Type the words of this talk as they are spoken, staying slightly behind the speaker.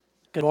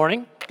Good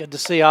morning. Good to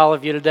see all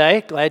of you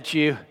today. Glad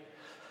you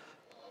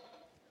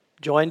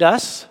joined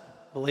us.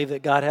 I believe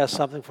that God has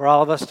something for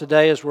all of us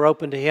today as we're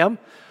open to Him.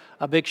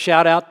 A big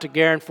shout out to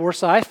Garen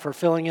Forsyth for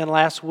filling in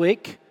last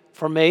week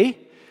for me,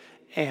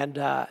 and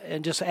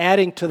just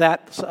adding to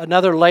that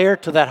another layer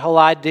to that whole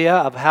idea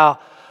of how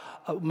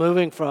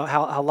moving from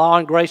how law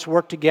and grace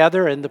work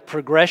together and the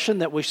progression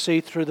that we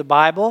see through the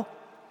Bible.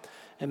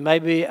 And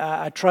maybe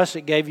I trust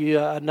it gave you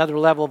another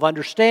level of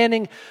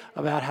understanding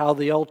about how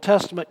the Old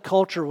Testament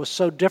culture was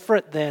so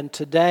different than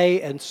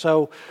today. And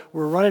so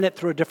we're running it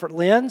through a different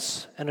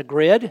lens and a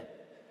grid.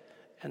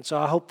 And so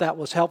I hope that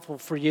was helpful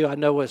for you. I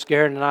know as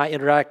Garen and I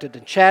interacted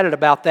and chatted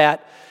about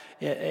that,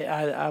 it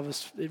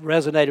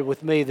resonated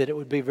with me that it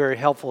would be very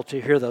helpful to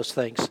hear those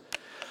things.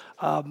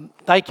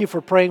 Thank you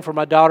for praying for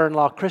my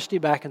daughter-in-law, Christy,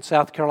 back in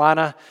South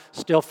Carolina,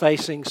 still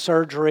facing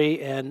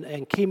surgery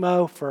and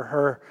chemo for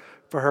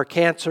her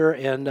cancer,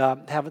 and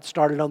haven't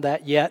started on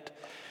that yet.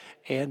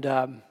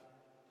 And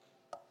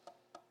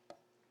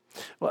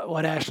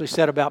what Ashley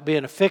said about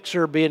being a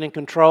fixer, being in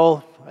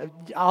control,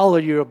 all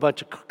of you are a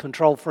bunch of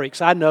control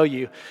freaks. I know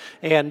you.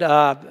 And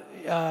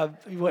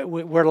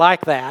we're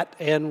like that,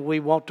 and we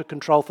want to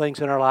control things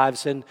in our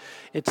lives. And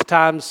it's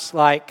times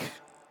like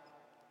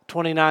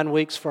 29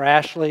 weeks for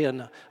Ashley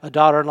and a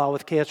daughter-in-law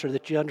with cancer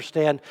that you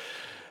understand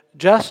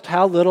just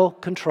how little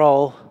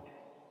control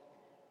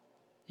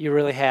you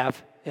really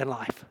have in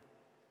life,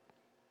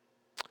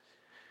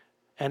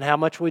 and how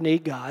much we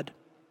need God,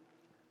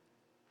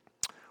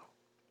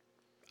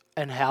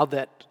 and how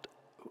that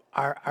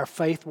our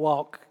faith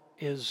walk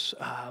is,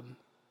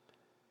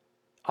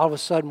 all of a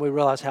sudden we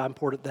realize how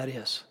important that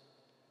is.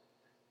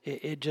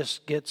 It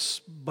just gets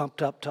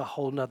bumped up to a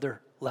whole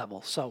nother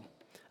level. So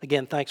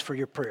again, thanks for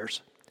your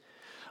prayers.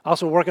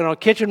 Also working on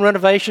kitchen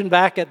renovation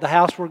back at the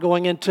house we're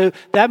going into.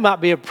 That might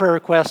be a prayer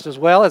request as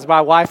well, as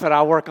my wife and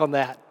I work on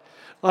that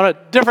on a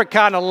different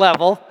kind of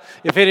level,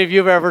 if any of you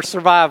have ever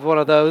survived one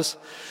of those.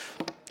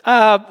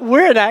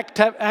 We're in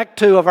Act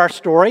 2 of our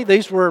story.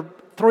 These were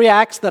 3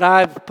 acts that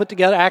I've put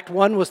together. Act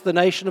 1 was the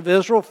nation of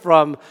Israel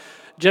from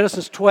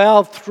Genesis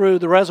 12 through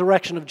the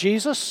resurrection of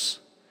Jesus.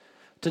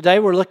 Today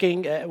we're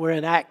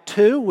in Act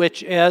 2,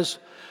 which is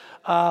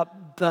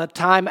the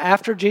time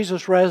after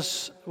Jesus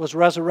was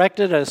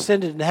resurrected and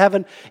ascended in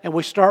heaven, and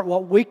we start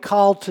what we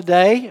call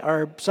today,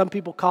 or some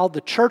people call the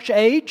church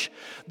age.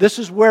 This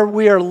is where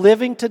we are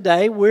living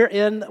today. We're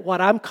in what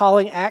I'm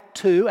calling Act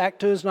 2.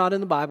 Act 2 is not in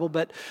the Bible,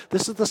 but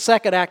this is the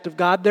second act of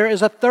God. There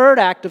is a third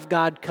act of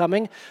God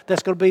coming.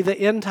 That's going to be the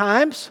end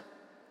times.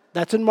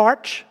 That's in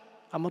March.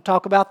 I'm going to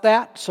talk about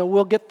that, so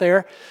we'll get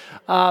there.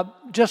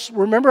 Just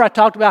remember, I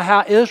talked about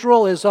how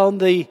Israel is on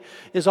the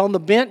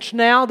bench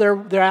now.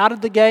 They're out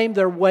of the game.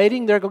 They're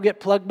waiting. They're going to get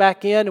plugged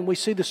back in, and we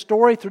see the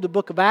story through the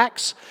book of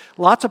Acts.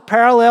 Lots of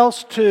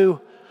parallels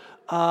to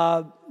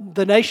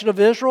the nation of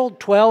Israel.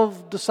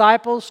 12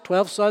 disciples,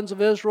 12 sons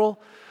of Israel.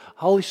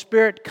 Holy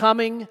Spirit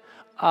coming.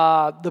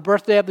 The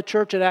birthday of the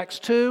church in Acts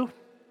 2.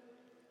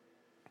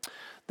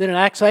 Then in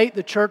Acts 8,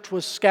 the church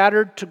was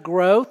scattered to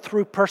grow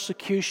through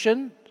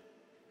persecution.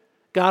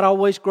 God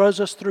always grows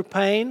us through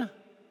pain.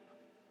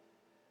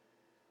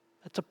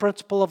 It's a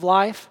principle of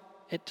life.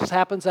 It just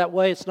happens that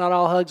way. It's not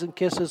all hugs and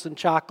kisses and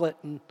chocolate,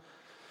 and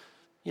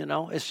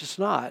it's just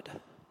not.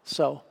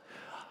 So,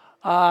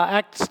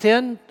 Acts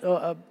 10,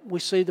 we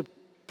see the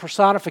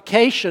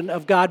personification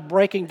of God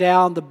breaking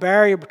down the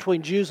barrier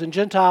between Jews and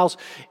Gentiles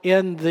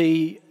in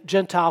the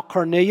Gentile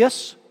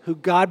Cornelius, who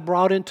God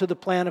brought into the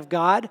plan of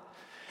God.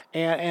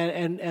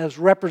 And as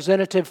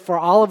representative for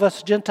all of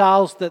us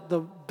Gentiles, that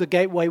the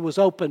gateway was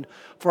open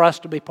for us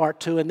to be part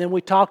 2. And then we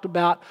talked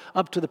about,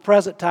 up to the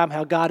present time,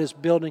 how God is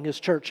building His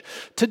church.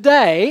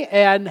 Today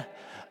and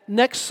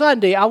next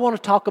Sunday, I want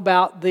to talk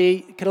about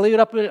can I leave it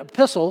up in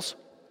epistles?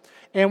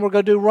 And we're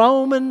going to do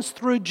Romans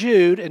through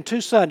Jude in 2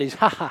 Sundays.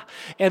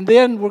 And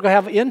then we're going to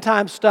have end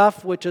time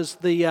stuff, which is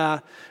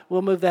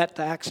we'll move that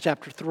to Acts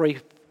chapter 3,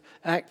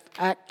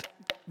 the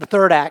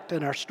third act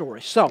in our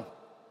story. So,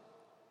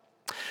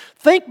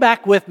 think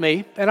back with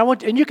me,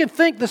 and you can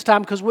think this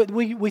time, because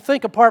we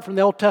think apart from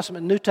the Old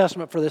Testament and New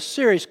Testament for this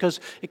series, because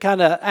it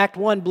kind of, Act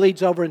 1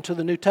 bleeds over into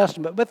the New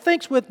Testament. But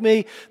think with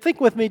me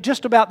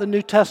just about the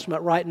New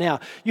Testament right now.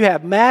 You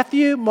have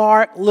Matthew,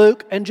 Mark,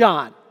 Luke, and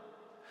John.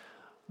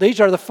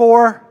 These are the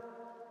 4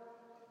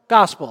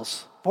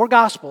 Gospels. 4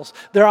 Gospels.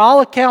 They're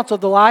all accounts of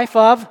the life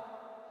of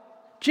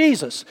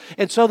Jesus.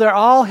 And so they're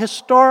all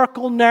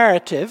historical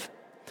narrative.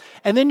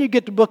 And then you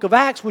get the book of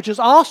Acts, which is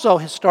also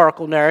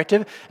historical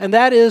narrative, and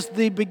that is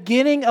the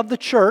beginning of the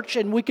church,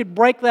 and we could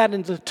break that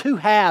into 2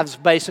 halves,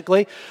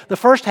 basically. The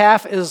first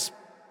half is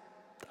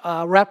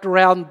wrapped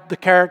around the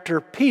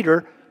character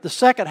Peter. The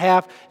second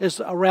half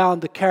is around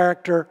the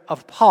character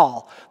of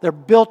Paul. They're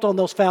built on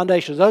those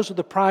foundations. Those are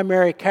the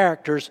primary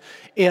characters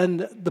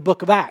in the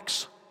book of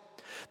Acts.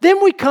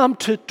 Then we come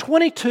to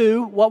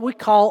 22, what we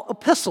call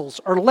epistles,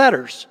 or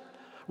letters.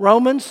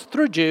 Romans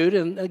through Jude,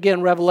 and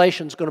again,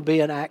 Revelation is going to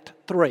be in Act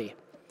 3.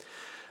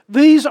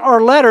 These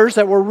are letters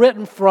that were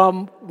written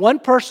from one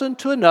person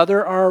to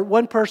another, or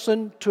one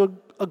person to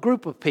a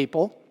group of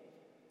people.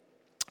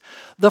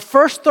 The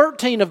first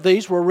 13 of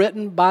these were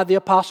written by the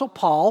Apostle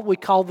Paul. We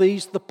call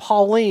these the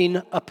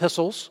Pauline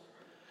epistles.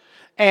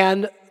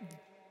 And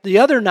the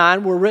other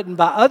 9 were written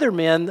by other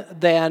men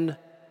than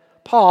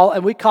Paul,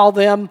 and we call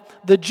them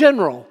the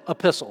general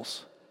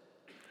epistles.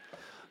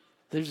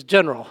 There's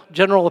general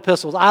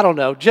epistles. I don't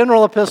know.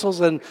 General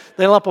epistles, and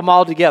they lump them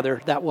all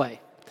together that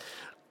way.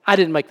 I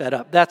didn't make that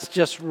up. That's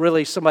just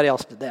really somebody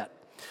else did that.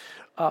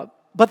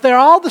 But they're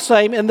all the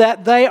same in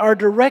that they are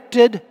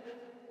directed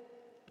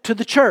to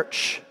the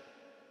church.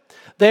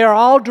 They are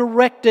all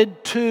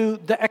directed to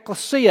the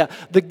ecclesia,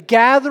 the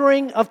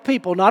gathering of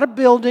people, not a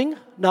building,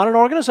 not an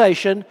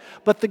organization,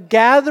 but the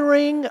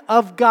gathering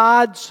of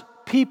God's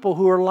people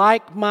who are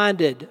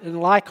like-minded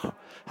and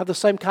have the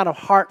same kind of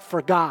heart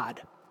for God.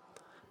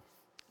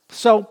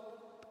 So,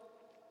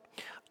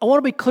 I want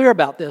to be clear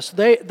about this.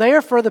 They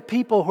are for the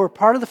people who are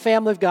part of the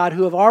family of God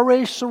who have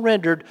already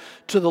surrendered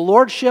to the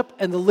lordship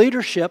and the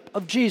leadership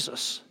of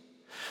Jesus.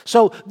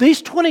 So,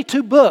 these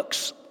 22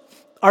 books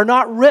are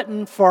not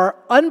written for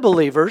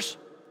unbelievers,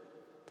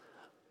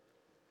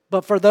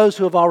 but for those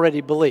who have already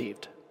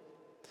believed.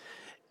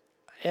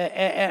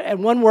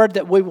 And one word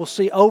that we will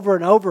see over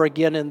and over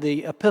again in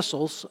the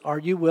epistles, or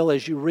you will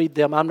as you read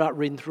them, I'm not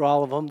reading through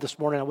all of them this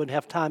morning, I wouldn't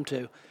have time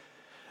to.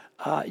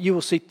 You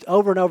will see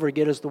over and over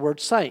again is the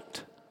word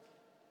saint.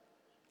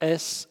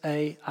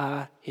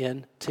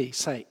 S-A-I-N-T,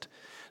 saint.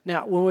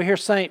 Now, when we hear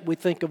saint, we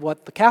think of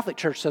what the Catholic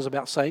Church says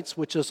about saints,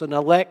 which is an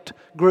elect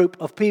group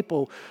of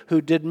people who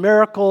did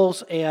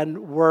miracles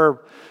and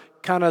were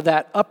kind of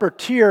that upper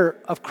tier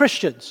of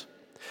Christians.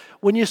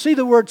 When you see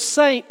the word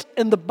saint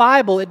in the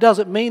Bible, it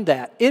doesn't mean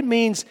that. It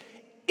means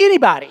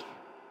anybody.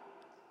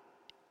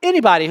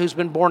 Anybody who's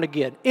been born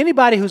again.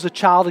 Anybody who's a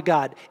child of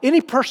God.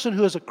 Any person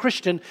who is a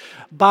Christian,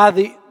 by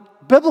the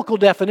biblical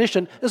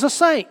definition, is a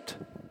saint.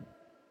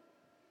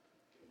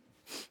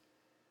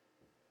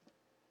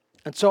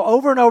 And so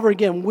over and over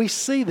again, we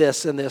see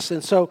this in this.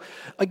 And so,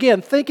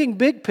 again, thinking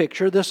big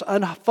picture, this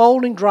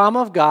unfolding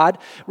drama of God.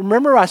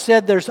 Remember I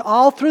said there's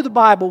all through the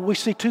Bible, we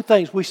see two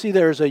things. We see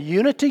there's a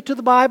unity to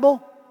the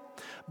Bible,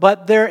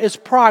 but there is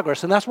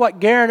progress. And that's what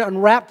Garen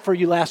unwrapped for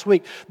you last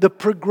week. The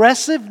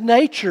progressive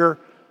nature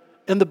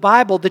in the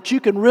Bible that you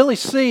can really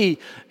see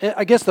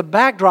against the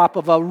backdrop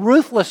of a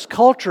ruthless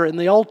culture in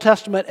the Old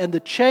Testament and the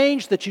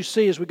change that you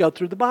see as we go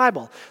through the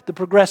Bible, the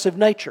progressive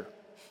nature.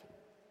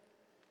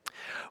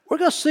 We're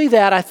going to see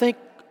that, I think,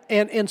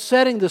 in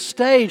setting the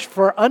stage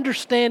for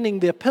understanding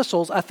the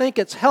epistles. I think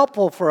it's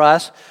helpful for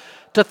us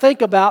to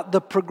think about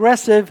the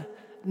progressive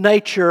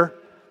nature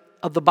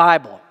of the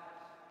Bible.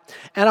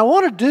 And I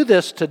want to do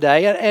this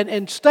today,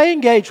 and stay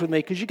engaged with me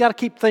because you've got to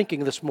keep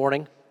thinking this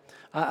morning.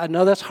 I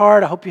know that's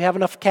hard. I hope you have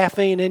enough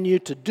caffeine in you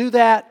to do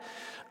that.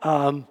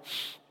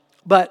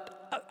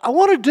 But I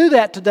want to do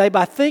that today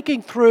by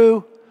thinking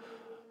through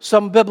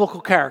some biblical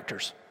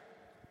characters.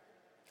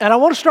 And I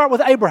want to start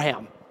with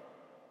Abraham.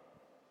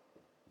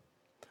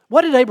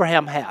 What did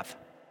Abraham have?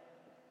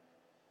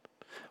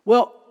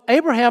 Well,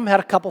 Abraham had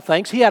a couple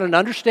things. He had an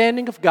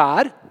understanding of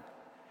God,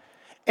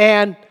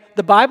 and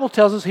the Bible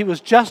tells us he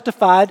was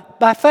justified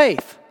by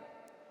faith.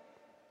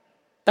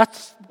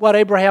 That's what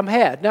Abraham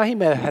had. Now, he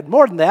may have had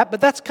more than that,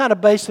 but that's kind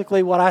of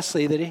basically what I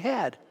see that he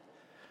had.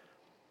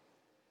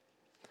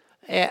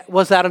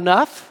 Was that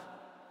enough?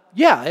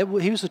 Yeah,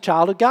 he was a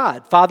child of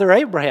God. Father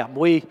Abraham.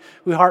 We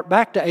hark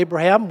back to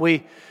Abraham.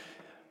 We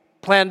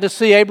plan to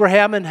see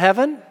Abraham in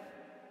heaven.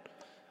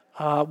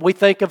 We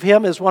think of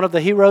him as one of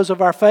the heroes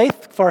of our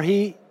faith, for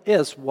he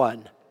is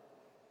one.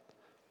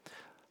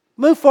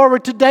 Move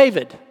forward to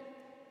David.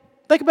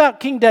 Think about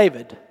King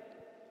David.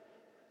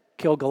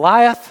 Killed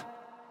Goliath.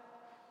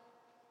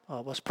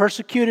 Was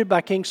persecuted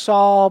by King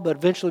Saul, but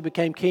eventually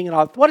became king. And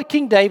all. What did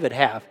King David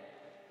have?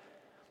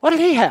 What did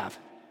he have?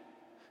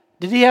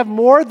 Did he have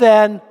more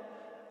than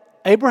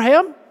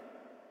Abraham?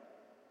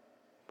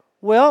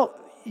 Well,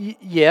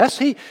 yes,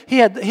 he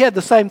had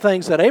the same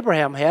things that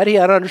Abraham had. He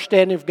had an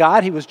understanding of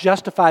God. He was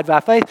justified by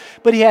faith,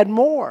 but he had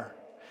more.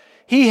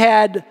 He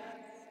had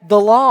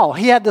the law.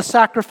 He had the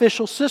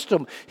sacrificial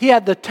system. He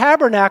had the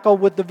tabernacle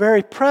with the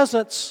very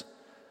presence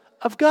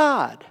of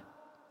God.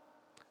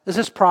 Is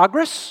this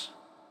progress?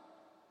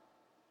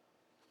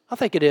 I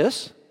think it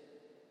is.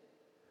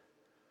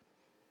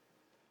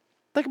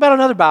 Think about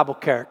another Bible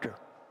character.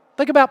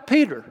 Think about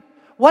Peter.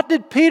 What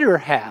did Peter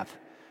have?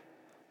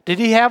 Did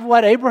he have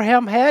what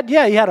Abraham had?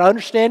 Yeah, he had an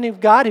understanding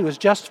of God. He was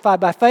justified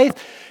by faith.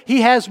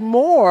 He has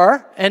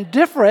more and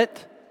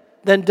different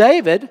than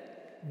David.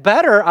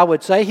 Better, I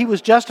would say. He was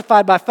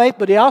justified by faith,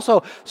 but he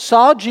also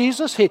saw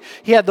Jesus.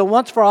 He had the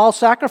once-for-all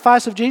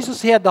sacrifice of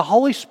Jesus. He had the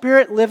Holy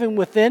Spirit living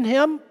within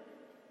him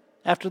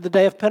after the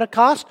day of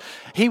Pentecost.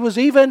 He was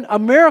even a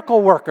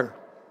miracle worker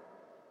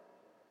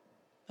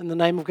in the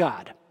name of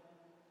God.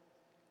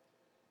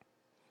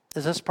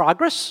 Is this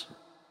progress?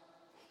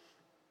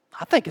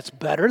 I think it's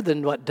better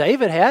than what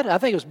David had. I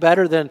think it's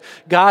better than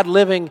God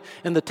living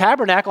in the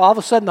tabernacle. All of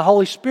a sudden, the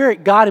Holy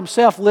Spirit, God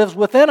Himself, lives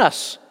within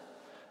us.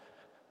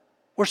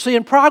 We're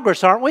seeing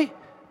progress, aren't we?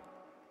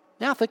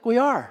 Yeah, I think we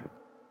are.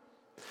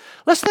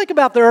 Let's think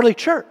about the early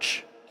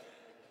church.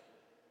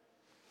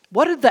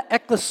 What did the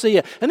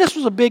ecclesia, and this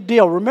was a big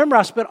deal. Remember,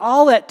 I spent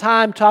all that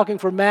time talking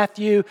from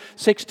Matthew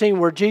 16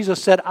 where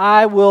Jesus said,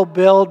 I will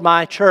build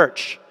my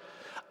church.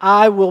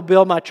 I will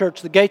build my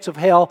church. The gates of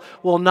hell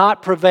will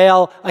not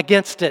prevail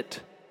against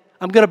it.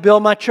 I'm going to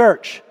build my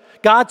church.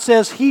 God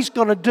says He's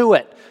going to do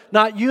it.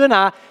 Not you and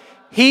I.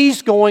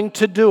 He's going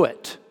to do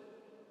it.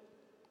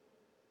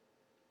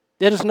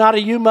 It is not a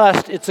you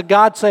must. It's a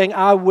God saying,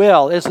 I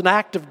will. It's an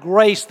act of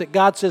grace that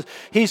God says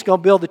He's going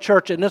to build the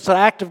church. And it's an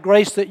act of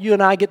grace that you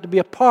and I get to be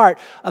a part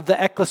of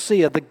the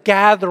ecclesia, the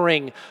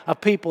gathering of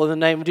people in the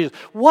name of Jesus.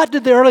 What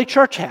did the early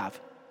church have?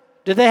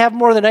 Did they have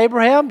more than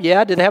Abraham?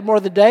 Yeah. Did they have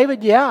more than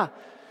David? Yeah.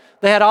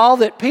 They had all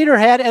that Peter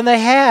had, and they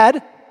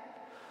had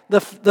the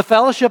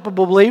fellowship of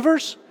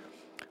believers.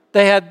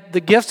 They had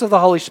the gifts of the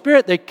Holy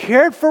Spirit. They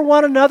cared for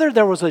one another.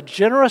 There was a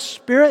generous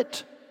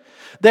spirit.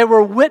 They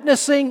were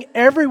witnessing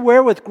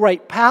everywhere with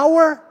great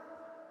power,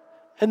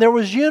 and there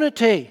was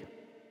unity.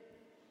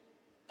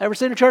 Ever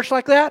seen a church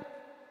like that?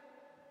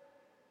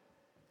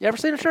 You ever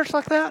seen a church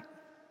like that?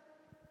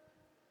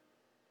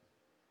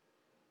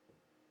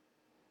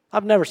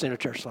 I've never seen a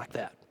church like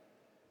that.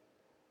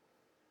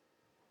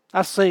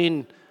 I've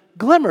seen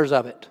glimmers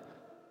of it.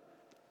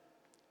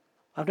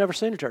 I've never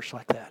seen a church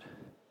like that.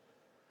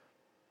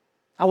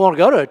 I want to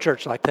go to a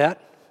church like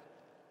that.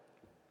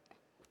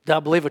 Do I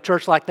believe a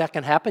church like that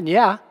can happen?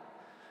 Yeah.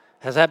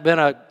 Has that been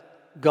a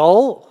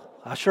goal?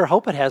 I sure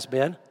hope it has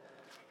been.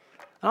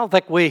 I don't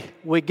think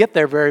we get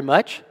there very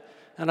much.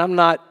 And I'm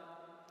not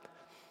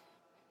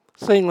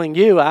singling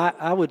you.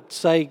 I would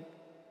say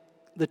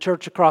the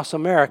church across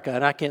America,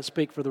 and I can't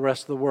speak for the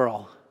rest of the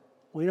world.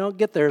 We don't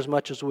get there as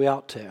much as we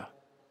ought to.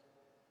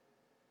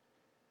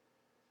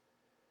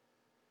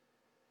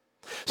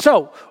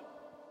 So,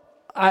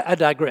 I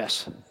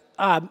digress.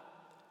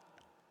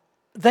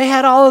 They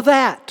had all of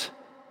that.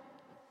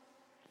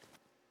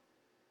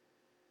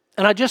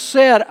 And I just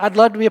said, I'd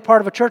love to be a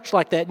part of a church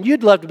like that. And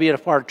you'd love to be a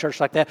part of a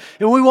church like that.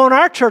 And we want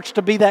our church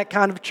to be that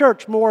kind of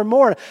church more and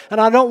more. And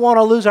I don't want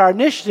to lose our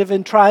initiative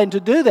in trying to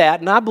do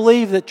that. And I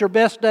believe that your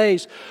best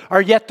days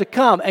are yet to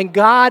come. And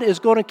God is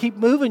going to keep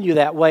moving you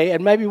that way.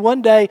 And maybe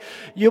one day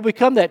you'll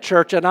become that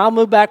church. And I'll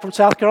move back from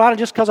South Carolina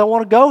just because I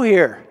want to go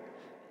here.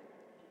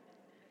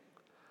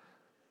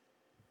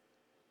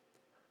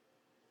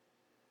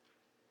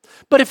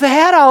 But if they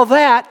had all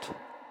that,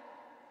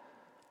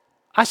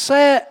 I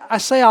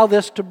say all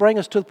this to bring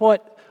us to the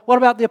point, what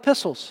about the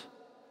epistles?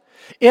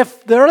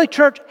 If the early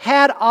church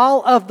had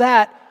all of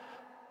that,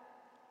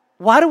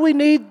 why do we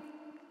need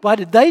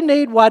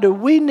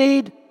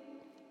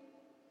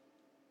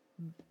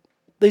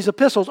these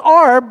epistles?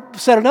 Or,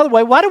 said another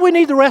way, why do we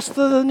need the rest of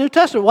the New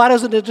Testament? Why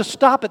doesn't it just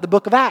stop at the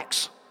book of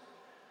Acts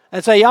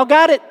and say, y'all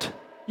got it,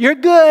 you're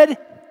good?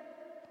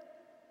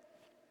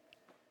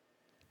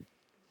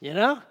 You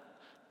know,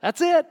 that's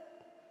it.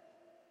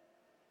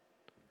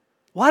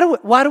 Why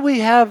do we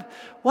have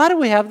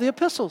the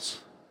epistles?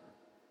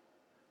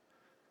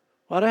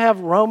 Why do we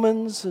have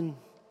Romans and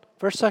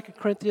 1st, 2nd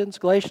Corinthians,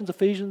 Galatians,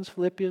 Ephesians,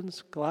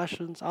 Philippians,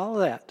 Colossians, all of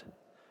that?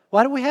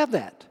 Why do we have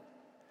that?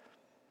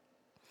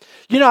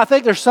 You know, I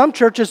think there's some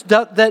churches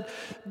that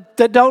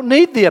don't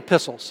need the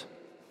epistles.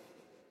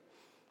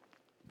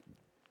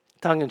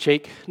 Tongue in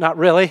cheek, not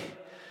really.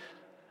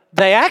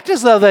 They act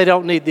as though they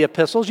don't need the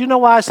epistles. You know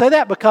why I say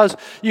that? Because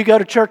you go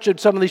to church in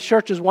some of these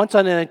churches one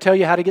Sunday and they tell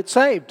you how to get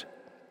saved.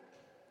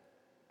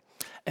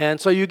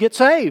 And so you get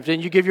saved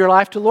and you give your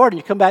life to the Lord and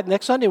you come back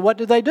next Sunday and what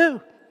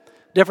do?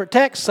 Different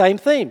text, same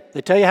theme.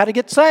 They tell you how to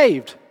get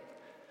saved.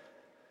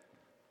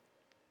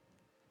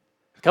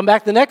 Come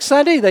back the next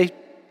Sunday,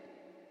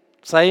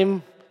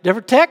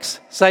 different text,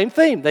 same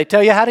theme. They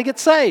tell you how to get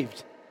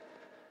saved.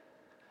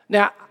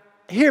 Now,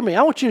 hear me.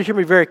 I want you to hear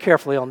me very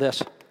carefully on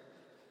this.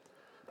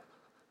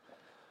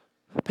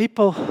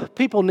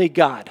 People need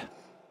God.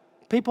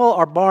 People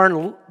are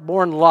born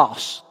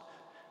lost.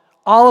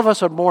 All of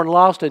us are born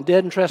lost and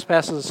dead in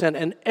trespasses and sin,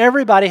 and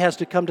everybody has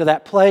to come to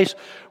that place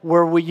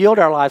where we yield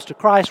our lives to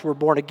Christ. We're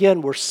born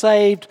again, we're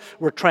saved,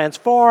 we're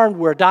transformed,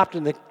 we're adopted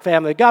in the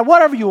family of God,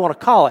 whatever you want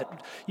to call it.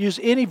 Use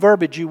any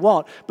verbiage you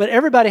want, but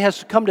everybody has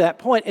to come to that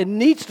point and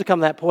needs to come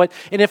to that point.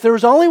 And if there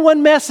was only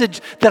one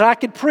message that I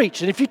could preach,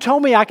 and if you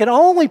told me I could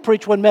only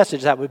preach one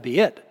message, that would be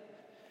it,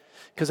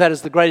 because that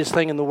is the greatest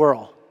thing in the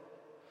world.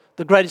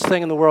 The greatest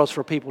thing in the world is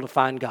for people to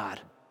find God.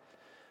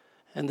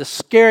 And the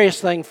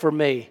scariest thing for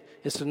me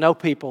is to know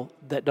people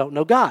that don't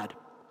know God.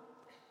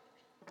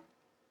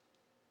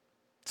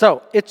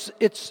 So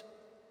it's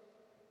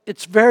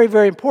very,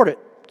 very important.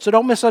 So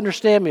don't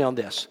misunderstand me on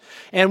this.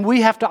 And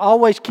we have to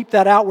always keep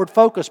that outward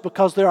focus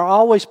because there are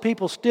always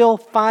people still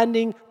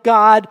finding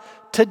God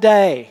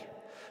today,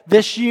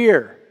 this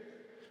year.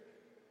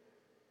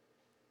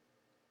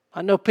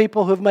 I know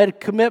people who have made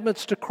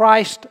commitments to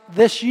Christ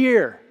this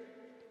year.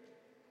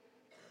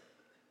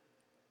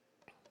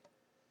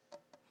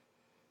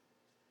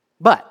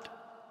 But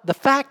the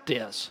fact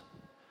is,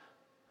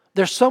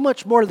 there's so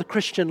much more to the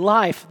Christian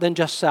life than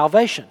just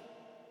salvation.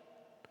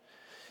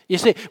 You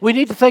see, we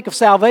need to think of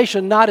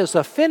salvation not as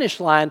a finish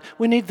line.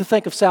 We need to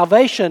think of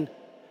salvation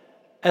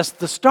as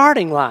the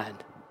starting line.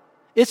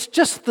 It's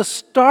just the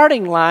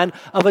starting line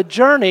of a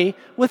journey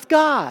with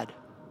God.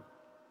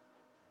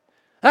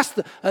 That's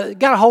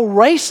got a whole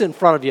race in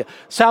front of you.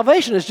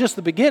 Salvation is just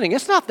the beginning.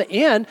 It's not the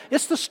end.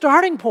 It's the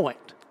starting point.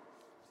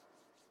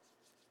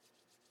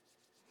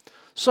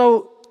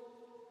 So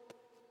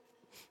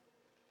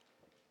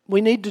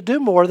we need to do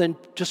more than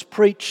just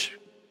preach,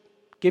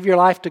 give your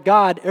life to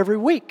God every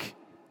week.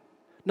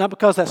 Not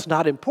because that's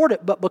not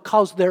important, but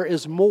because there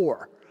is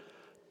more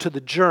to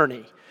the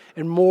journey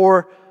and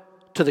more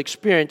to the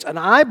experience. And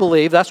I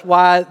believe that's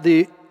why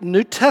the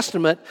New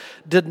Testament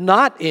did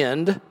not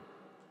end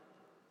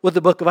with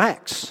the book of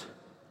Acts.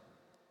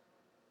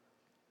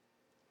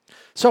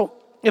 So,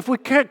 if we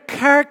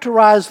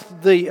characterize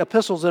the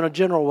epistles in a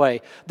general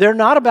way, they're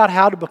not about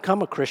how to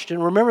become a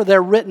Christian. Remember,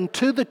 they're written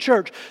to the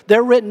church.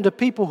 They're written to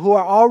people who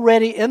are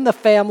already in the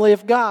family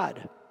of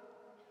God.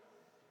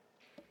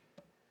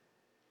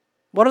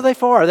 What are they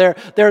for?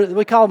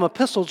 We call them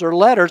epistles or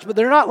letters, but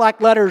they're not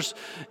like letters,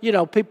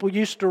 people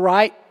used to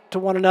write to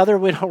one another.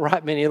 We don't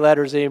write many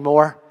letters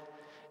anymore.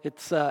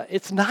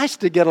 It's nice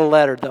to get a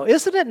letter, though.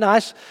 Isn't it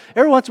nice?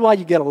 Every once in a while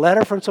you get a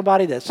letter from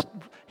somebody that's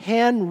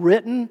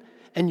handwritten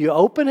and you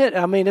open it.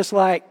 I mean, it's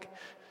like,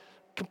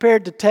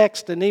 compared to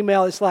text and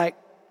email, it's like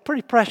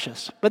pretty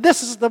precious. But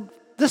this is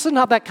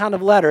not that kind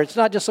of letter. It's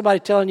not just somebody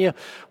telling you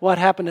what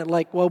happened at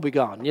Lake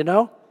Wobegon,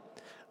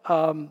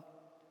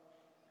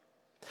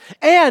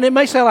 And it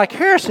may sound like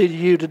heresy to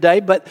you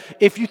today, but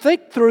if you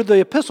think through the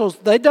epistles,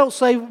 they don't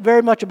say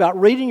very much about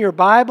reading your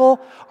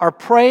Bible or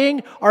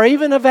praying or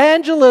even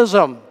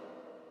evangelism.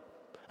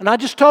 And I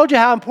just told you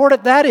how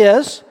important that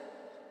is.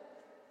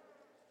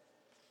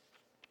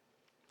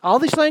 All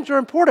these things are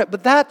important,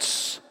 but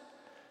that's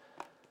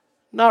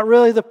not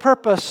really the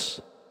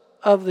purpose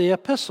of the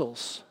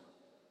epistles.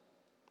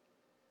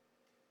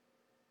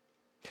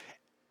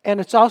 And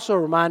it's also a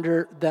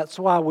reminder that's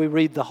why we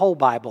read the whole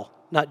Bible,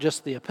 not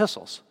just the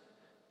epistles,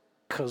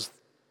 because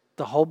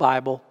the whole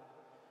Bible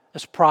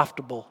is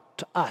profitable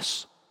to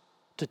us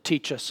to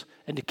teach us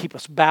and to keep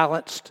us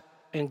balanced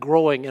and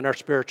growing in our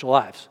spiritual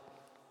lives.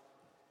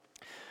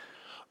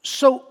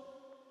 So,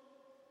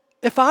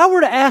 if I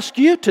were to ask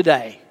you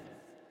today,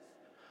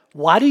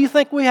 why do you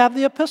think we have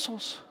the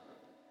epistles?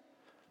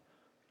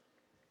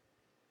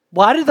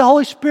 Why did the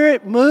Holy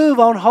Spirit move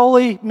on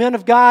holy men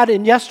of God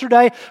in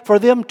yesterday for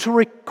them to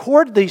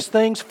record these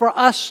things for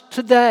us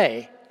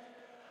today?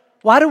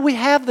 Why do we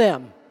have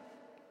them?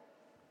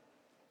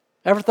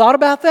 Ever thought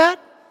about that?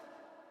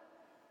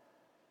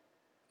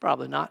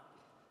 Probably not.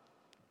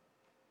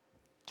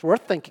 It's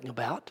worth thinking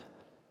about.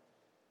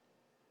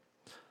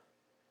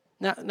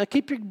 Now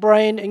keep your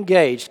brain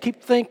engaged.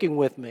 Keep thinking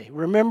with me.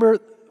 Remember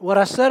what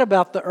I said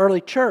about the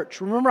early church.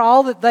 Remember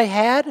all that they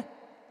had?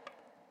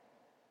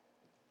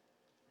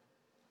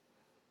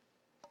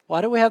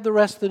 Why do we have the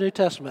rest of the New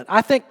Testament?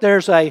 I think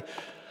there's a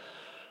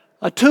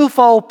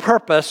twofold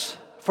purpose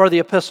for the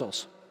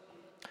epistles.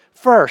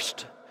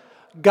 First,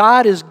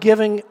 God is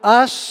giving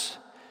us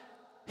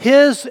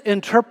His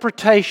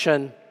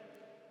interpretation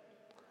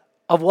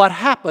of what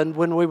happened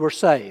when we were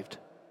saved.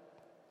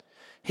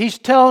 He's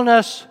telling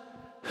us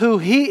who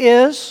He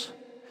is.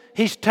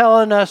 He's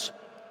telling us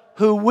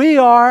who we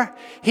are.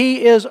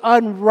 He is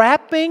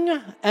unwrapping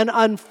and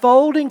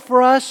unfolding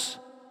for us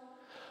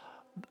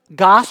the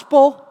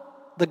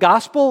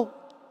gospel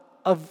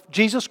of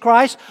Jesus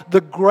Christ,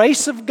 the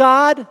grace of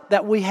God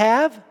that we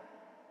have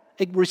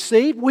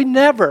received. We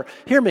never,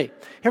 hear me,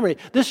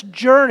 this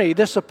journey,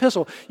 this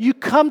epistle, you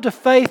come to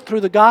faith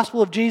through the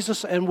gospel of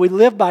Jesus and we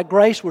live by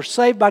grace, we're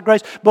saved by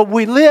grace, but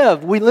we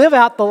live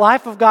out the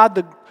life of God,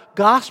 the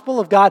gospel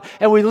of God,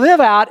 and we live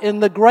out in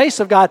the grace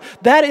of God.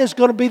 That is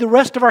going to be the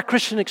rest of our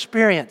Christian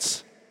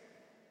experience.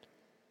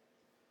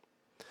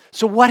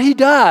 So what he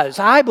does,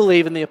 I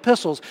believe in the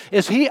epistles,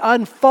 is he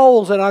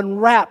unfolds and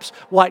unwraps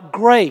what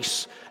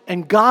grace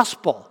and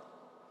gospel,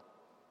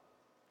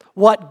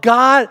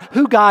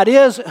 who God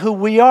is, who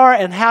we are,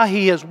 and how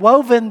He has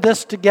woven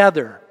this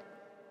together.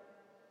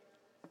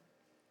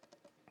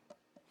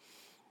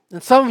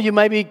 And some of you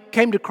maybe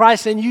came to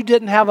Christ and you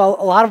didn't have a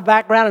lot of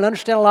background and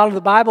understand a lot of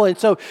the Bible, and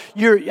so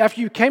after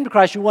you came to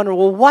Christ, you wonder,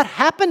 well, what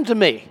happened to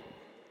me?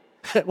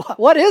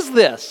 What is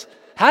this?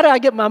 How do I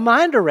get my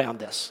mind around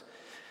this?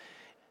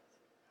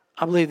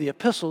 I believe the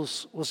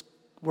epistles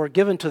were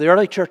given to the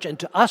early church and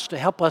to us to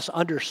help us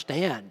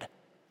understand.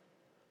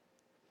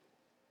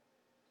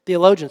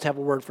 Theologians have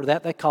a word for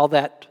that. They call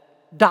that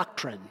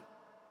doctrine.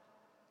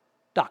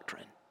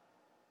 Doctrine.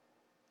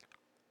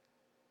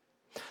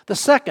 The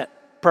second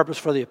purpose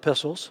for the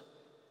epistles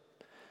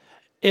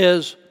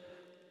is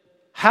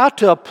how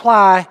to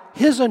apply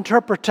His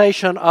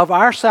interpretation of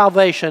our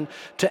salvation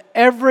to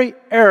every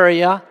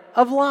area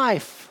of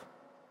life.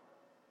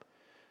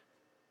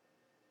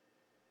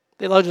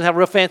 Theologians have a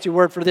real fancy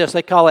word for this.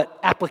 They call it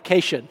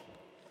application.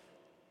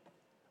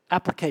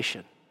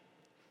 Application.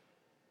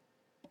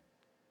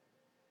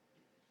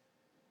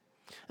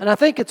 And I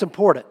think it's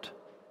important.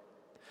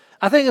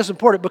 I think it's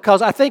important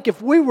because I think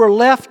if we were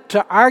left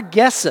to our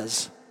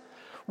guesses,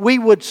 we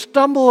would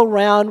stumble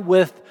around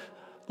with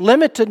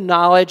limited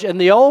knowledge,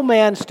 and the old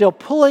man still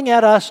pulling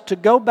at us to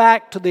go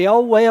back to the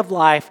old way of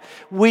life,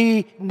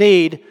 we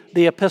need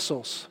the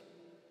epistles.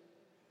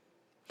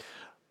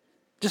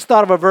 Just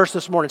thought of a verse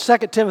this morning,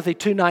 2 Timothy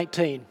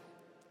 2:19.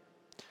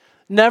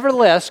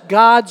 Nevertheless,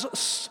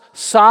 God's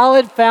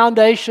solid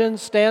foundation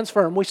stands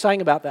firm. We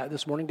sang about that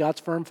this morning, God's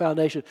firm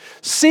foundation.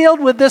 Sealed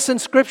with this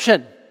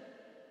inscription: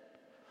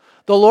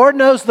 the Lord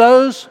knows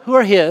those who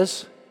are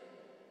His.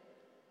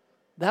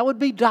 That would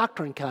be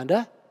doctrine,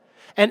 kinda.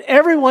 And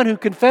everyone who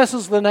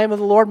confesses the name of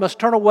the Lord must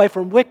turn away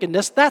from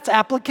wickedness. That's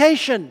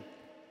application.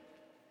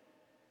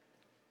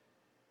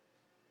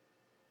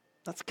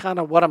 That's kind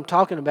of what I'm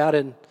talking about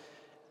in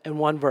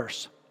one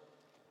verse.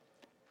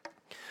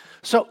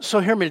 So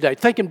hear me today.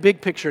 Thinking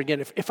big picture again.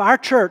 If our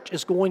church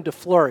is going to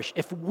flourish,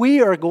 if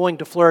we are going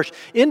to flourish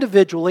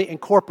individually and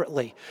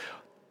corporately.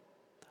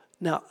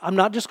 Now, I'm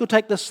not just going to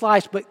take this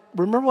slice, but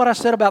remember what I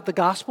said about the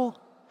gospel?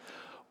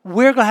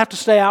 We're going to have to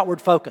stay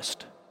outward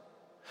focused.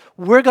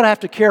 We're going to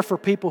have to care for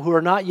people who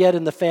are not yet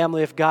in the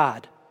family of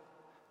God.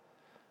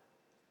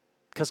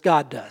 Because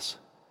God does.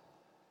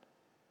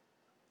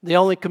 The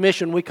only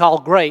commission we call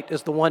great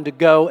is the one to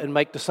go and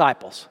make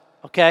disciples.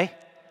 Okay?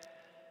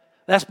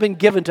 That's been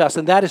given to us,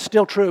 and that is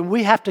still true. And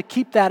we have to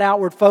keep that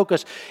outward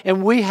focus,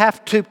 and we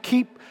have to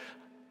keep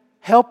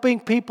helping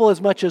people as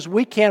much as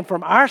we can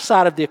from our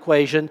side of the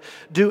equation,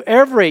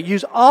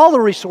 use all the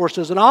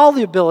resources and all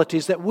the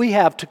abilities that we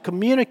have to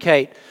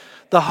communicate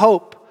the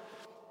hope,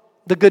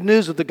 the good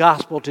news of the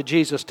gospel to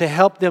Jesus, to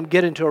help them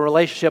get into a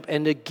relationship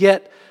and to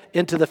get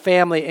into the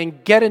family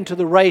and get into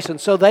the race. And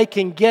so they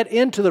can get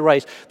into the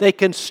race. They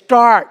can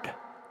start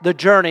the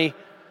journey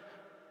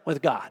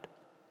with God.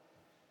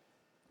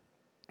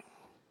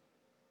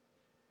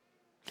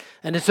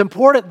 And it's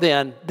important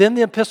then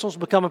the epistles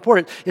become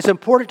important. It's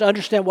important to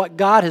understand what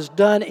God has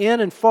done in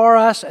and for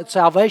us at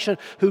salvation,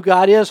 who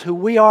God is, who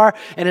we are.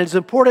 And it's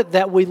important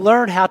that we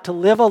learn how to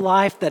live a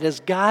life that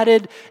is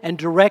guided and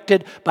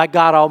directed by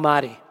God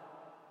Almighty.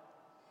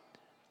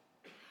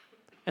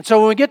 And so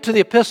when we get to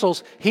the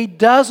epistles, He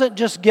doesn't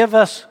just give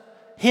us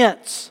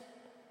hints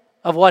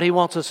of what He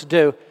wants us to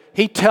do.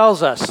 He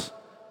tells us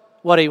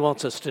what He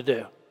wants us to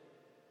do.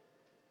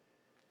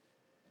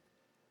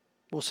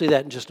 We'll see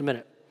that in just a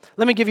minute.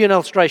 Let me give you an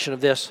illustration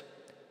of this.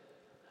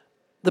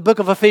 The book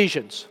of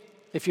Ephesians.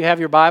 If you have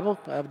your Bible,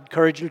 I would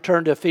encourage you to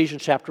turn to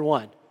Ephesians chapter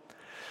 1.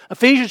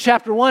 Ephesians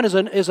chapter 1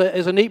 is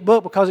a neat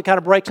book because it kind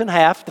of breaks in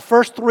half. The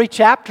first 3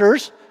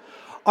 chapters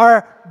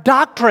are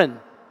doctrine.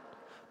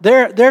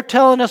 They're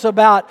telling us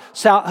about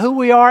who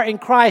we are in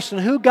Christ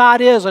and who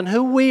God is and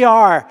who we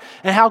are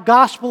and how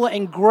gospel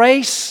and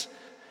grace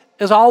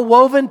is all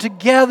woven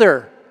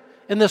together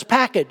in this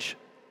package.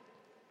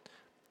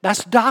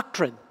 That's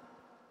doctrine.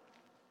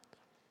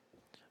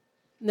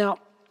 Now,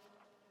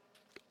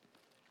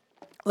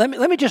 let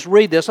me just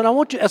read this,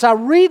 and as I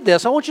read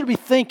this, I want you to be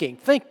thinking.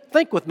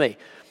 Think with me.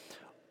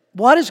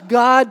 What is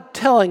God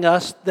telling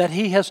us that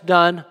He has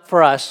done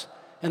for us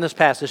in this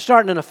passage?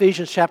 Starting in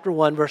Ephesians chapter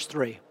 1, verse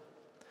 3.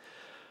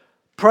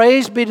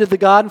 Praise be to the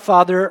God and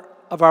Father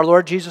of our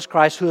Lord Jesus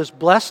Christ, who has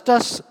blessed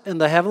us in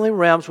the heavenly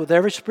realms with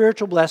every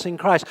spiritual blessing in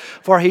Christ.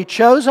 For He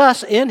chose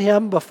us in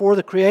Him before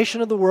the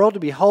creation of the world to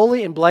be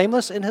holy and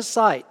blameless in His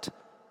sight.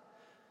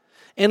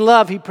 In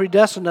love, He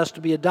predestined us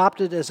to be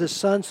adopted as His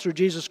sons through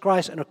Jesus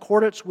Christ in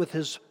accordance with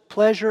His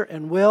pleasure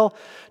and will,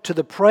 to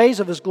the praise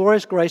of His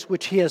glorious grace,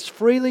 which He has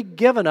freely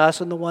given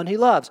us in the one He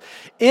loves.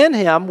 In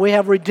Him we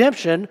have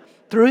redemption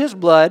through His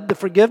blood, the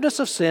forgiveness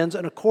of sins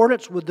in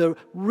accordance with the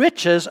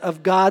riches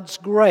of God's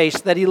grace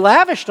that He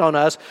lavished on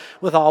us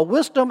with all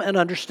wisdom and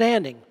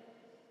understanding.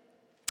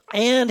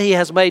 And He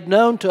has made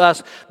known to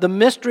us the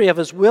mystery of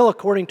His will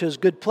according to His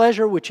good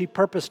pleasure, which He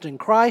purposed in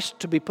Christ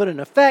to be put in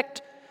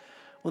effect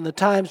when the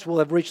times will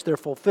have reached their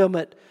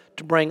fulfillment,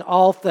 to bring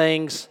all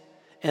things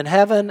in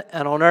heaven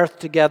and on earth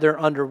together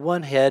under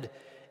one head,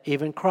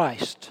 even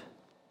Christ.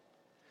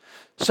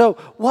 So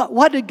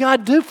what did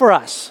God do for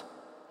us?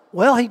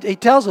 Well, he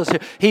tells us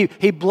here,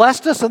 he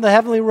blessed us in the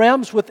heavenly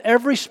realms with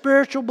every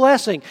spiritual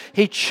blessing.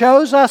 He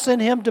chose us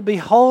in Him to be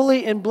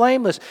holy and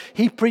blameless.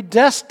 He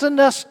predestined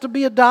us to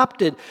be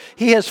adopted.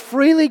 He has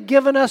freely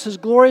given us His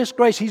glorious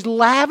grace. He's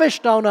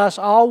lavished on us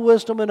all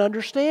wisdom and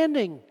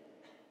understanding.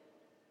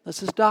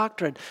 This is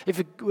doctrine.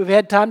 If we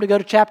had time to go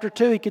to chapter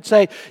 2, he could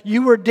say,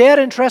 you were dead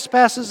in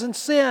trespasses and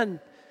sin,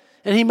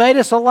 and He made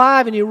us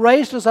alive, and He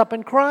raised us up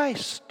in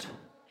Christ.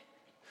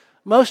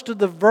 Most of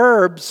the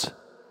verbs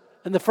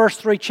in the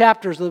first 3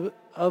 chapters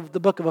of the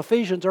book of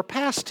Ephesians are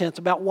past tense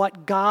about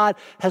what God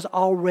has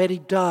already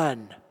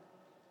done.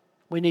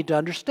 We need to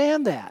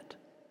understand that.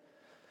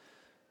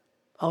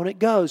 On it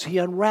goes. He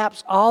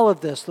unwraps all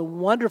of this, the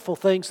wonderful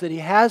things that He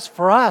has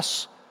for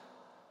us,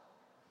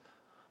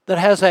 that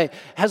has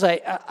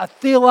a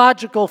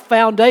theological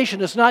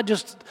foundation. It's not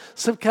just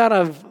some kind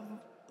of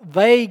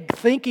vague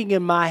thinking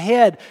in my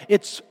head.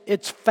 It's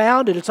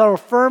founded. It's on a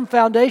firm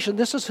foundation.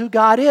 This is who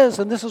God is,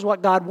 and this is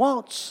what God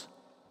wants.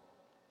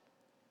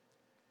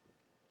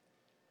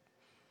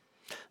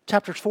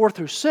 Chapters 4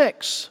 through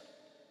 6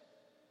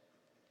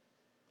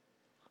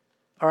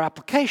 are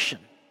application.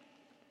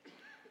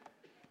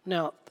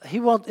 Now,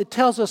 it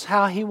tells us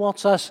how He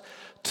wants us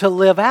to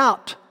live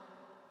out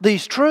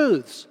these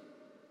truths.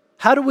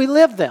 How do we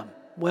live them?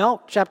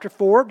 Well, chapter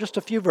 4, just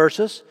a few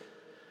verses.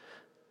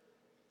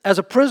 As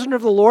a prisoner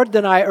of the Lord,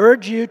 then I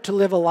urge you to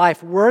live a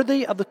life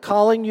worthy of the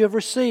calling you have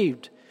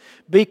received.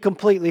 Be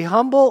completely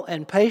humble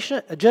and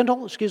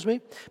gentle.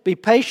 Be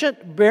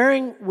patient,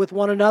 bearing with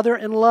one another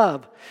in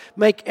love.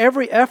 Make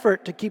every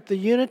effort to keep the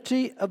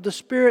unity of the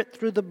Spirit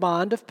through the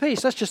bond of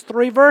peace. That's just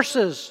 3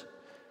 verses.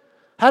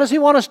 How does He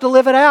want us to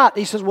live it out?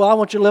 He says, well, I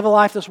want you to live a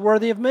life that's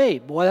worthy of me.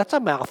 Boy, that's a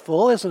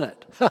mouthful, isn't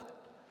it?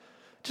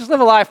 Just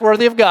live a life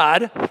worthy of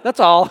God. That's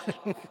all.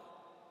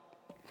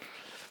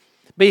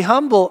 Be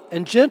humble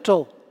and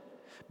gentle.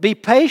 Be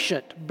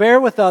patient. Bear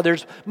with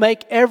others.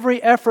 Make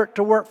every effort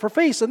to work for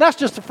peace. And that's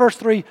just the first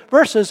 3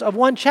 verses of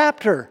one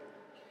chapter.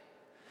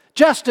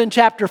 Just in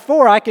chapter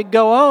 4, I could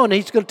go on.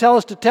 He's going to tell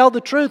us to tell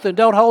the truth and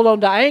don't hold on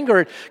to anger,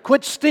 and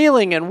quit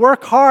stealing and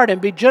work hard and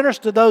be generous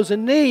to those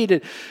in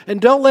need, and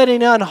don't let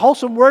any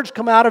unwholesome words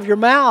come out of your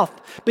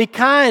mouth. Be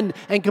kind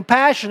and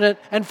compassionate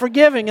and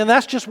forgiving. And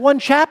that's just one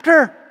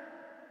chapter.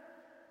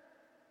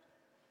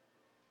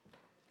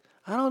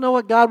 I don't know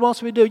what God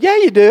wants me to do. Yeah,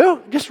 you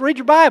do. Just read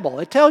your Bible.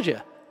 It tells you.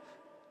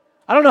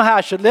 I don't know how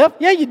I should live.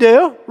 Yeah, you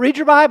do. Read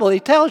your Bible. He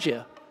tells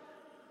you.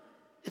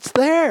 It's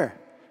there.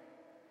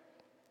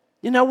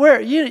 You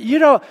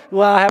know,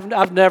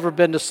 I've never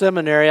been to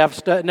seminary.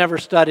 I've never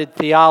studied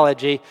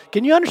theology.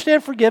 Can you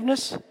understand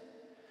forgiveness?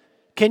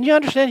 Can you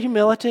understand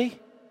humility?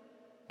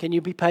 Can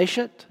you be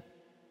patient?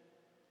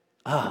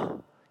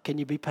 Oh, can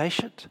you be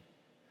patient?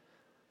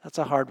 That's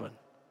a hard one.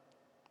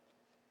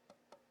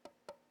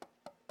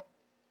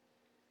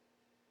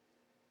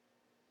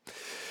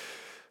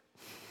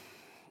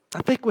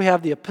 I think we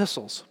have the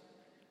epistles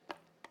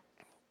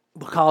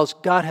because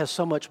God has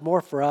so much more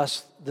for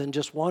us than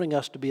just wanting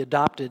us to be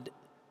adopted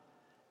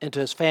into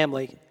His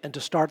family and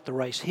to start the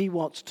race. He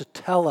wants to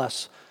tell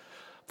us,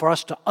 for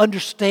us to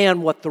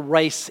understand what the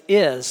race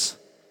is,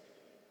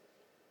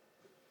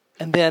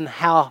 and then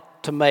how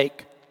to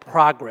make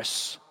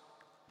progress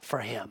for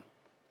Him.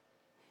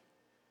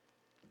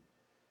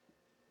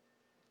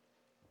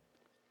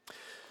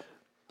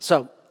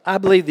 So, I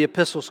believe the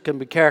epistles can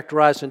be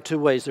characterized in 2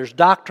 ways. There's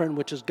doctrine,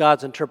 which is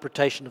God's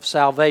interpretation of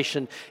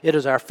salvation. It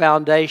is our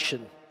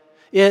foundation.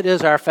 It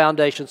is our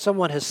foundation.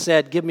 Someone has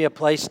said, give me a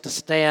place to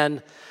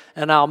stand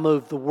and I'll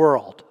move the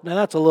world. Now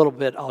that's a little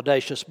bit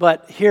audacious,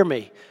 but hear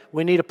me.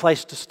 We need a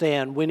place to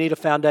stand. We need a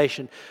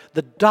foundation.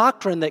 The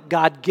doctrine that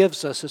God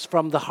gives us is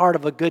from the heart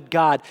of a good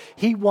God.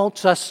 He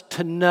wants us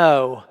to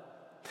know.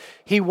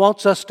 He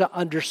wants us to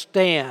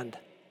understand.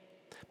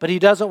 But He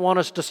doesn't want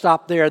us to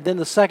stop there. Then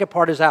the second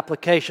part is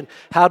application,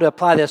 how to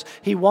apply this.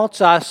 He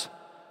wants us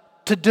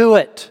to do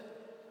it.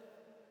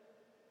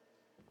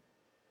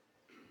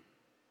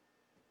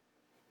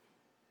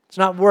 It's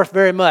not worth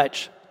very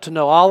much to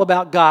know all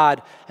about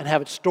God and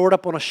have it stored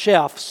up on a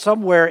shelf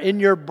somewhere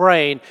in your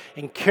brain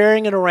and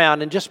carrying it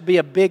around and just be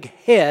a big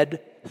head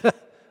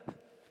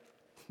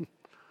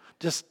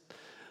just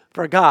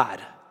for God.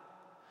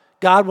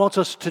 God wants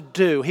us to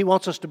do. He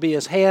wants us to be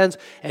His hands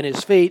and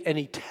His feet, and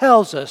He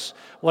tells us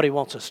what He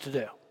wants us to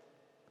do.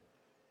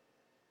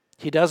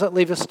 He doesn't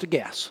leave us to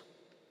guess.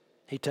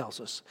 He tells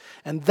us.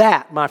 And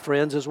that, my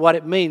friends, is what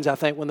it means, I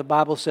think, when the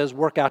Bible says,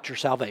 work out your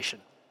salvation.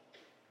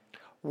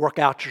 Work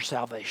out your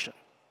salvation.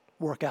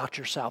 Work out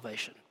your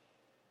salvation.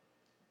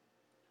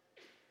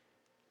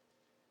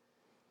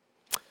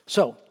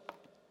 So,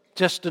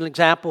 just an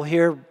example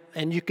here.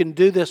 And you can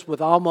do this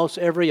with almost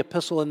every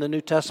epistle in the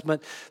New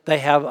Testament. They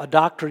have a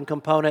doctrine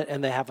component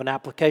and they have an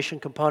application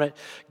component.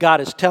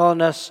 God is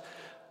telling us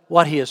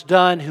what He has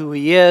done, who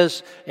He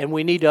is, and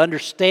we need to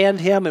understand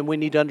Him and we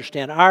need to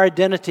understand our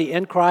identity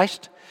in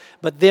Christ.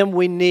 But then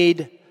we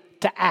need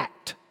to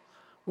act.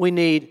 We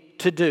need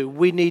to do.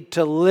 We need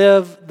to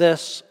live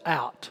this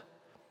out.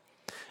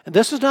 And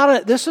this is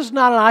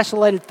not an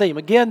isolated theme.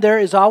 Again, there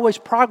is always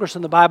progress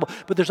in the Bible,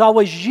 but there's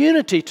always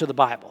unity to the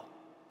Bible.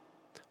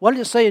 What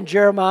did it say in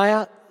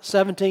Jeremiah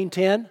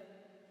 17:10?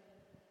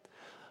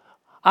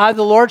 I,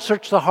 the Lord,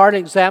 search the heart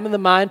and examine the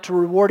mind to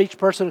reward each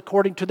person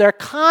according to their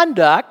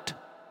conduct,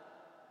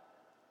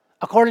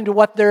 according to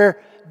what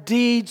their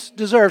deeds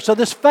deserve. So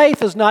this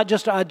faith is not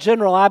just a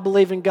general, I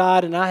believe in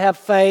God and I have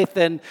faith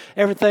and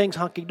everything's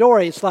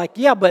hunky-dory. It's like,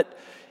 yeah, but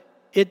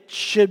it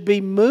should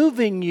be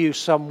moving you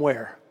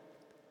somewhere.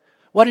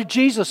 What did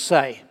Jesus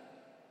say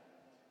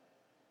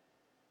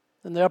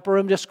in the upper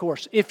room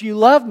discourse? If you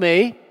love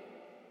me,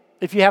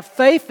 if you have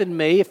faith in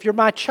me, if you're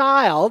my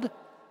child,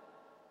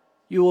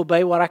 you will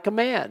obey what I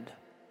command.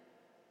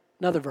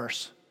 Another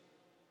verse.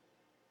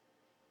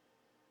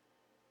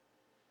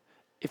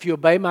 If you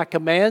obey my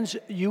commands,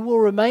 you will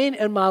remain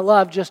in my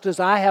love just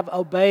as I have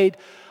obeyed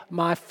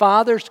my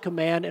Father's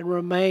command and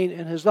remain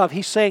in His love.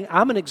 He's saying,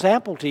 I'm an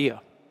example to you.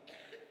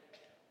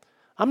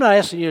 I'm not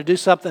asking you to do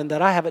something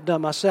that I haven't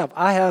done myself.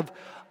 I have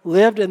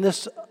lived in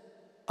this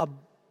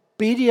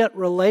obedient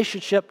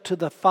relationship to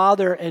the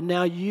Father, and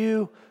now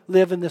you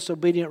live in this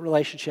obedient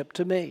relationship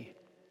to me.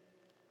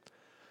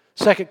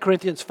 2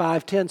 Corinthians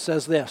 5:10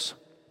 says this,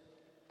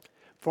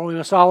 For we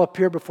must all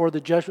appear before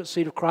the judgment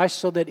seat of Christ,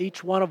 so that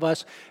each one of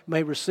us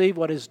may receive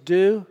what is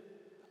due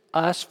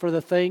us for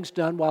the things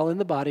done while in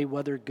the body,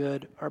 whether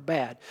good or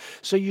bad.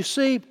 So you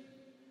see,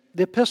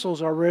 the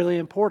epistles are really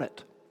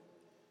important.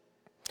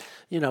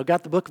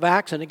 Got the book of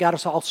Acts, and it got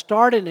us all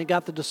started, and it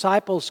got the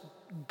disciples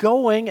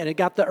going, and it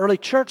got the early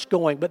church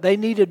going, but they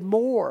needed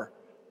more.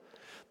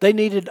 They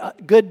needed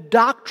good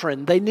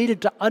doctrine. They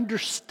needed to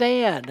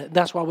understand.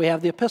 That's why we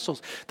have the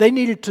epistles. They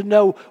needed to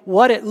know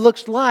what it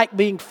looks like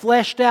being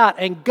fleshed out.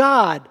 And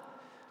God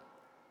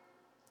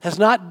has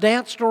not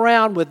danced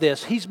around with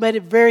this. He's made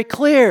it very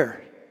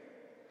clear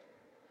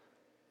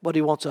what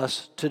He wants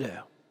us to do.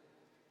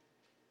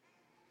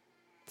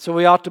 So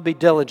we ought to be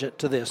diligent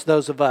to this,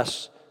 those of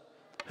us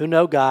who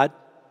know God.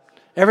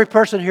 Every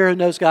person here who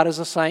knows God is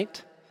a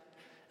saint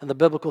in the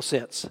biblical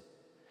sense.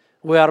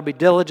 We ought to be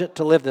diligent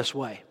to live this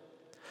way.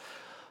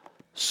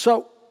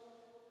 So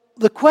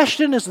the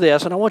question is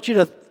this, and I want you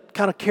to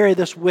kind of carry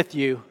this with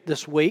you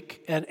this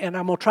week, and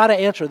I'm going to try to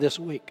answer this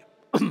week.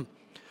 I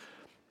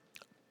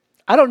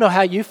don't know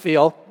how you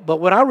feel, but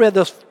when I read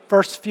those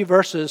first few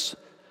verses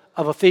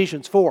of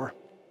Ephesians 4,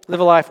 live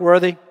a life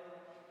worthy,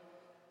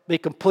 be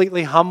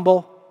completely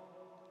humble,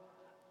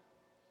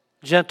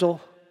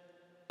 gentle,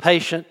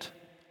 patient,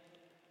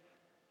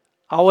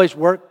 always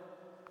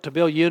work to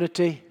build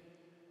unity.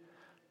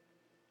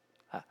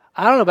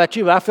 I don't know about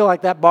you, but I feel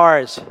like that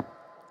bar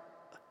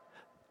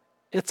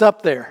it's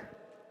up there.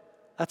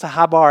 That's a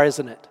high bar,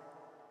 isn't it?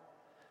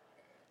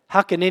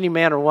 How can any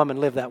man or woman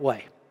live that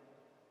way?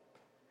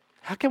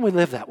 How can we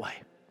live that way?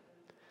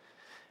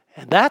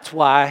 And that's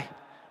why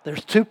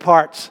there's two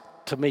parts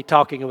to me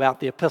talking about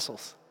the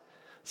epistles.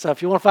 So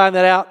if you want to find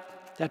that out,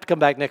 you have to come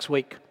back next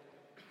week.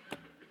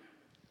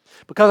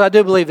 Because I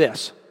do believe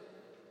this.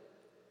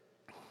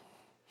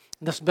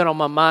 This has been on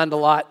my mind a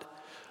lot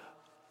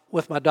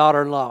with my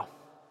daughter-in-law.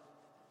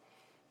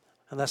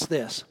 And that's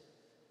this.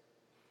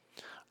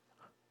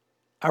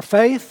 Our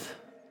faith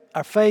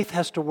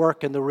has to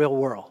work in the real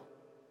world.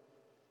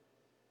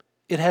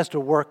 It has to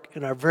work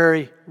in our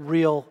very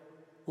real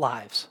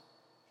lives.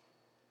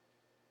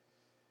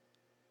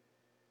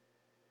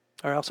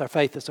 Or else our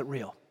faith isn't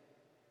real.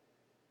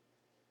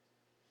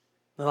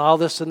 And all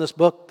this in this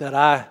book that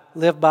I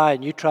live by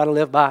and you try to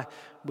live by,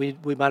 we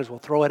might as well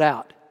throw it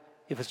out.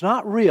 If it's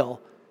not real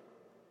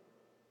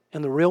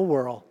in the real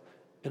world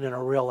and in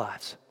our real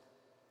lives.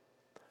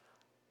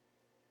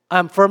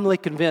 I'm firmly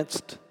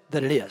convinced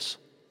that it is.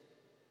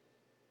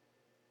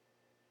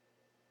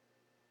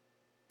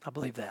 I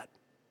believe that.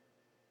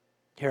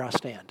 Here I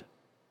stand.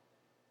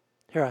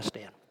 Here I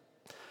stand.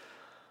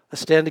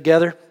 Let's stand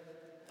together.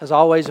 As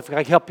always, if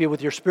I can help you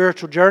with your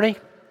spiritual journey,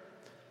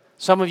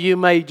 some of you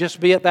may just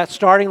be at that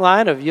starting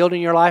line of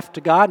yielding your life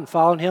to God and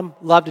following Him.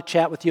 Love to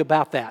chat with you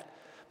about that.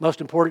 Most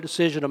important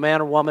decision a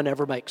man or woman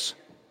ever makes.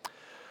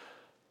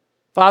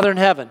 Father in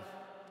heaven,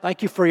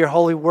 thank you for your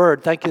holy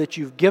word. Thank you that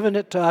you've given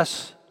it to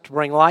us to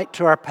bring light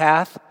to our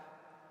path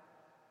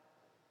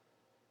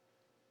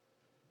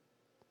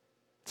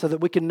so that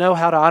we can know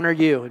how to honor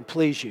you and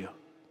please you.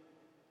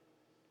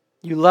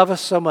 You love us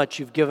so much,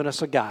 you've given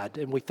us a guide,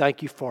 and we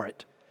thank you for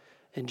it.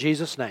 In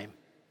Jesus' name,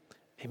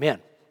 amen.